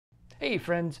Hey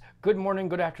friends, good morning,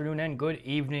 good afternoon, and good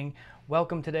evening.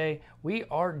 Welcome today. We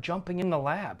are jumping in the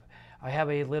lab. I have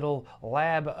a little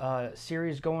lab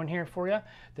series going here for you.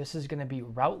 This is going to be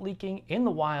route leaking in the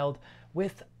wild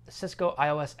with Cisco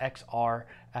iOS XR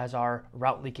as our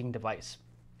route leaking device.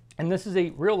 And this is a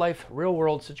real life, real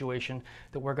world situation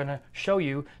that we're going to show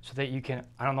you so that you can,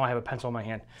 I have a pencil in my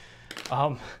hand.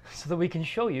 So that we can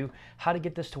show you how to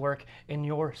get this to work in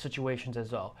your situations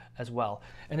as well.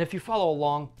 And if you follow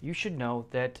along, you should know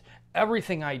that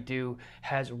everything I do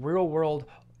has real world,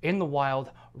 in the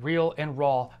wild, real and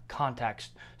raw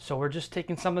context. So we're just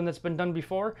taking something that's been done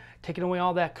before, taking away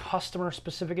all that customer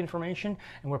specific information,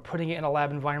 and we're putting it in a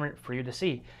lab environment for you to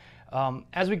see.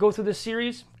 As we go through this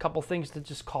series, a couple things to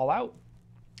just call out.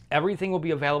 Everything will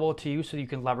be available to you so you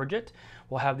can leverage it.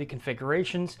 We'll have the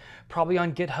configurations, probably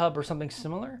on GitHub or something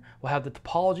similar. We'll have the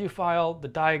topology file, the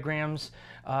diagrams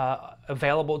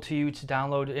available to you to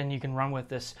download, and you can run with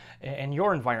this in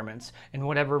your environments, in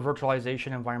whatever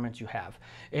virtualization environments you have.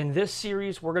 In this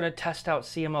series, we're gonna test out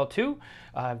CML2.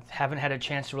 Haven't had a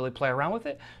chance to really play around with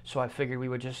it, so I figured we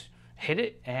would just hit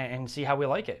it and see how we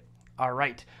like it. All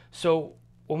right, so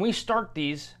when we start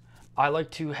these, I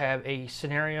like to have a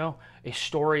scenario, a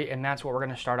story, and that's what we're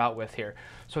going to start out with here.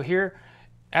 So here,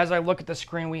 as I look at the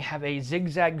screen, we have a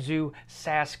ZigZagZoo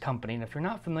SaaS company. And if you're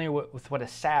not familiar with what a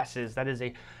SaaS is, that is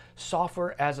a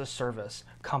software as a service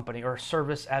company or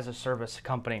service as a service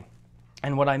company.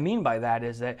 And what I mean by that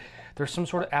is that there's some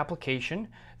sort of application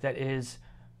that is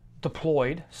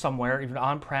deployed somewhere, even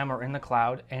on-prem or in the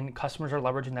cloud, and customers are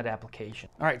leveraging that application.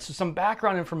 All right, so some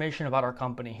background information about our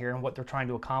company here and what they're trying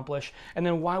to accomplish, and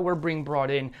then why we're being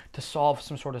brought in to solve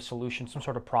some sort of solution, some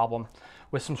sort of problem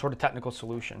with some sort of technical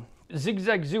solution.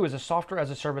 ZigZagZoo is a software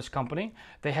as a service company.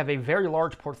 They have a very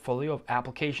large portfolio of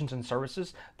applications and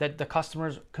services that the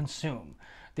customers consume.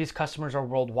 These customers are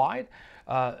worldwide.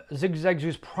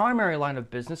 ZigZagZoo's primary line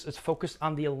of business is focused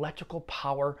on the electrical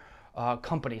power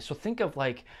company. So think of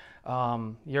like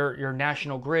your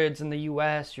national grids in the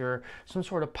US, your some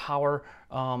sort of power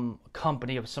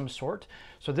company of some sort.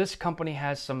 So this company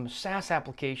has some SaaS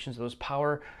applications those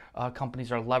power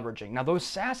companies are leveraging. Now those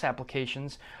SaaS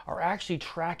applications are actually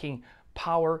tracking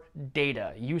power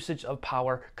data, usage of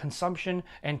power, consumption,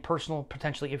 and personal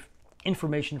potentially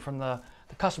information from the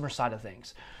customer side of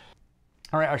things.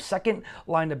 All right, our second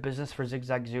line of business for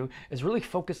ZigZagZoo is really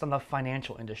focused on the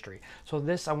financial industry. So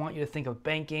this, I want you to think of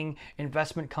banking,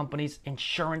 investment companies,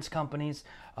 insurance companies,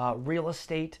 real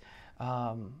estate,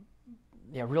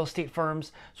 real estate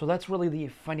firms. So that's really the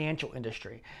financial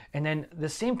industry. And then the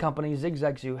same company,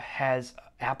 ZigZagZoo, has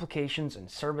applications and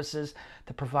services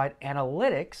that provide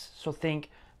analytics. So think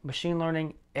machine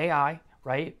learning, AI,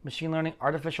 right? Machine learning,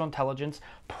 artificial intelligence,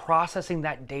 processing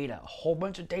that data, a whole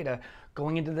bunch of data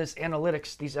going into these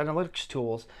analytics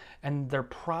tools, and they're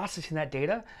processing that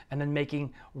data and then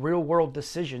making real world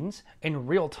decisions in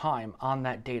real time on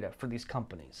that data for these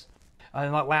companies.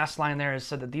 And that last line there is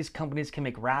said that these companies can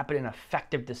make rapid and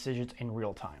effective decisions in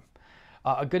real time.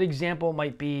 A good example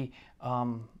might be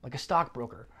like a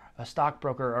stockbroker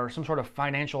or some sort of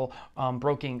financial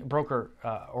broker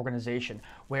organization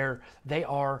where they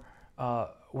are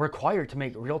required to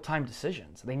make real-time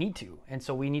decisions. They need to, and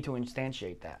so we need to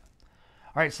instantiate that.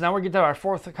 All right, so now we get to our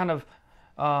fourth kind of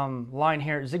line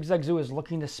here. ZigZagZoo is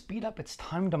looking to speed up its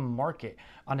time to market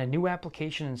on a new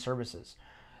application and services,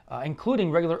 including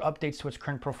regular updates to its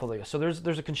current portfolio. So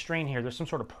there's a constraint here. There's some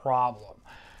sort of problem.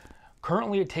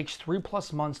 Currently, it takes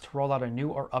 3+ months to roll out a new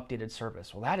or updated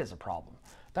service. Well, that is a problem.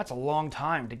 That's a long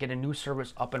time to get a new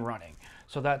service up and running.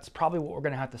 So that's probably what we're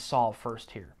going to have to solve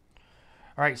first here.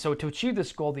 All right, so to achieve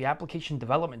this goal, the application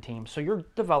development team, so your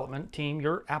development team,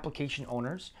 your application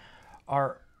owners,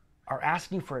 are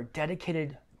asking for a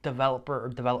dedicated developer or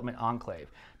development enclave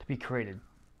to be created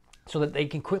so that they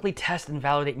can quickly test and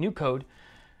validate new code.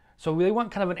 So they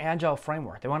want kind of an agile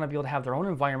framework. They want to be able to have their own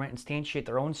environment, instantiate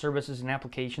their own services and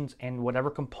applications and whatever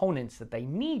components that they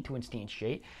need to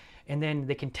instantiate. And then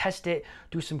they can test it,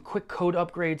 do some quick code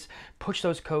upgrades, push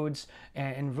those codes,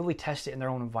 and really test it in their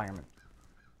own environment.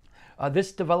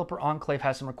 This developer enclave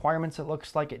has some requirements. It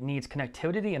looks like it needs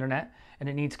connectivity to the internet and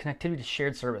it needs connectivity to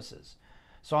shared services.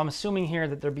 So I'm assuming here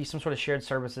that there'd be some sort of shared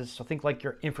services. So think like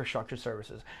your infrastructure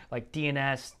services, like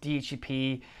DNS,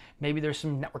 DHCP, maybe there's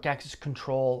some network access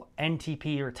control,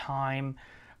 NTP or time.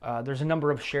 There's a number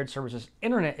of shared services.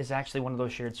 Internet is actually one of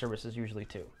those shared services usually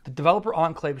too. The developer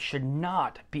enclave should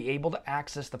not be able to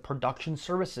access the production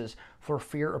services for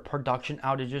fear of production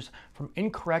outages from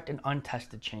incorrect and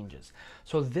untested changes.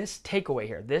 So this takeaway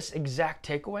here, this exact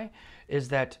takeaway is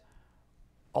that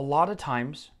a lot of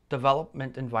times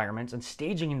development environments and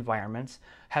staging environments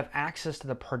have access to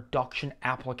the production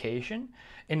application,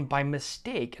 and by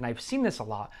mistake, and I've seen this a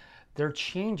lot, their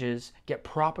changes get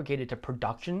propagated to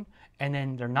production and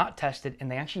then they're not tested and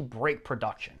they actually break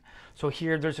production. So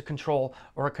here there's a control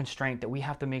or a constraint that we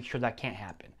have to make sure that can't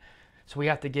happen. So we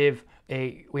have to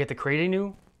create a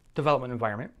new development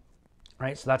environment,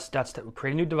 right? So that's to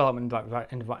create a new development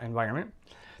environment.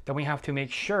 Then we have to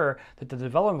make sure that the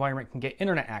development environment can get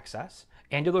internet access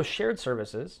and do those shared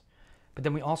services. But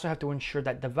then we also have to ensure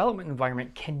that development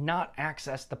environment cannot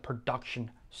access the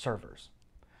production servers.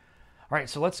 All right,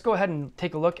 so let's go ahead and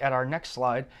take a look at our next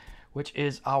slide, which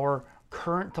is our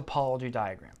current topology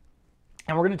diagram.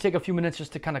 And we're going to take a few minutes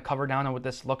just to kind of cover down on what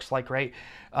this looks like, right?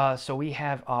 So we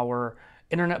have our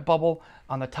internet bubble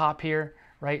on the top here,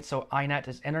 right? So iNet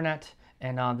is internet.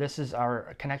 And this is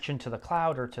our connection to the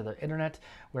cloud or to the internet,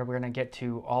 where we're going to get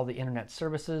to all the internet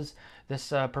services.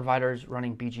 This provider is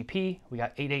running BGP. We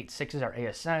got 886 is our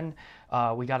ASN.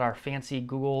 We got our fancy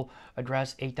Google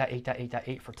address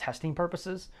 8.8.8.8 for testing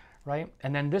purposes, right?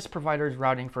 And then this provider is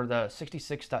routing for the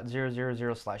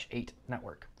 66.000/8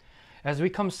 network. As we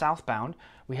come southbound,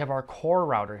 we have our core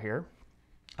router here.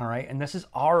 All right, and this is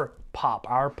our POP,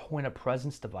 our point of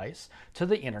presence device to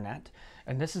the internet.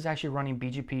 And this is actually running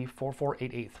BGP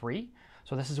 44883.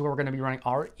 So this is where we're going to be running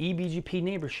our eBGP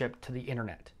neighborship to the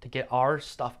internet to get our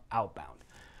stuff outbound.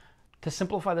 To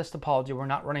simplify this topology, we're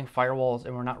not running firewalls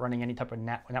and we're not running any type of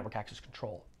network access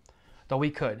control. Though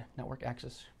we could, network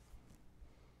access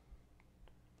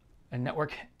and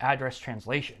network address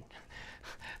translation.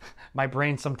 My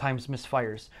brain sometimes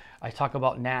misfires. I talk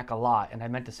about NAC a lot, and I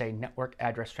meant to say network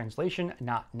address translation,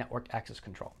 not network access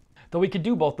control. Though we could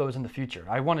do both those in the future.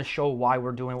 I want to show why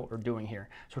we're doing what we're doing here.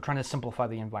 So we're trying to simplify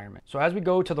the environment. So as we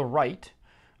go to the right,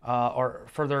 or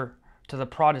further to the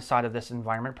prod side of this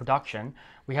environment, production,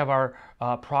 we have our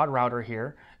prod router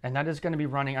here, and that is going to be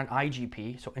running on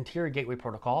IGP, so Interior Gateway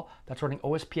Protocol. That's running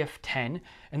OSPF 10,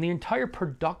 and the entire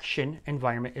production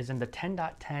environment is in the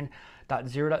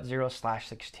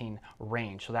 10.10.0.0/16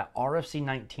 range, so that RFC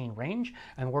 19 range,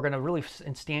 and we're going to really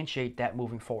instantiate that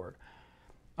moving forward.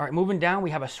 All right, moving down,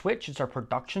 we have a switch. It's our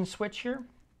production switch here,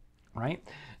 right?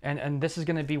 And this is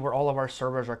going to be where all of our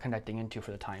servers are connecting into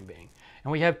for the time being.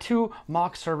 And we have two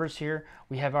mock servers here.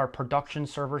 We have our production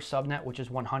server subnet, which is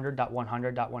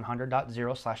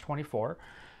 100.100.100.0/24.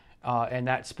 And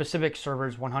that specific server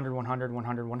is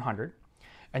 100.100.100.100.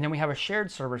 And then we have a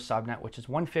shared server subnet, which is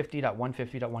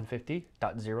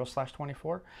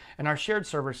 150.150.150.0/24. And our shared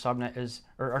server subnet is,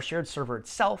 or our shared server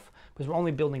itself, because we're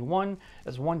only building one,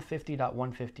 is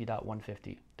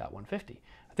 150.150.150.150.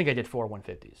 I think I did 4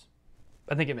 150s.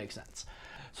 I think it makes sense.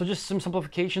 So just some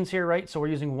simplifications here, right? So we're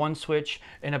using one switch.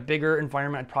 In a bigger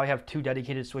environment, I'd probably have 2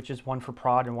 dedicated switches, one for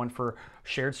prod and one for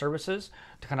shared services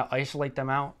to kind of isolate them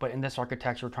out. But in this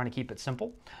architecture, we're trying to keep it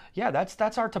simple. Yeah,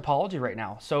 that's our topology right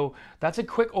now. So that's a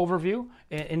quick overview.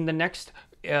 In the next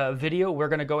video, we're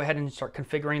going to go ahead and start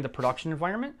configuring the production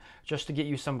environment just to get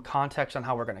you some context on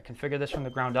how we're going to configure this from the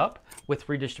ground up with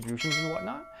redistributions and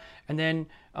whatnot. And then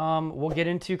we'll get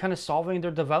into kind of solving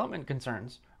their development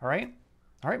concerns. All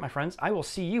right, my friends, I will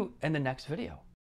see you in the next video.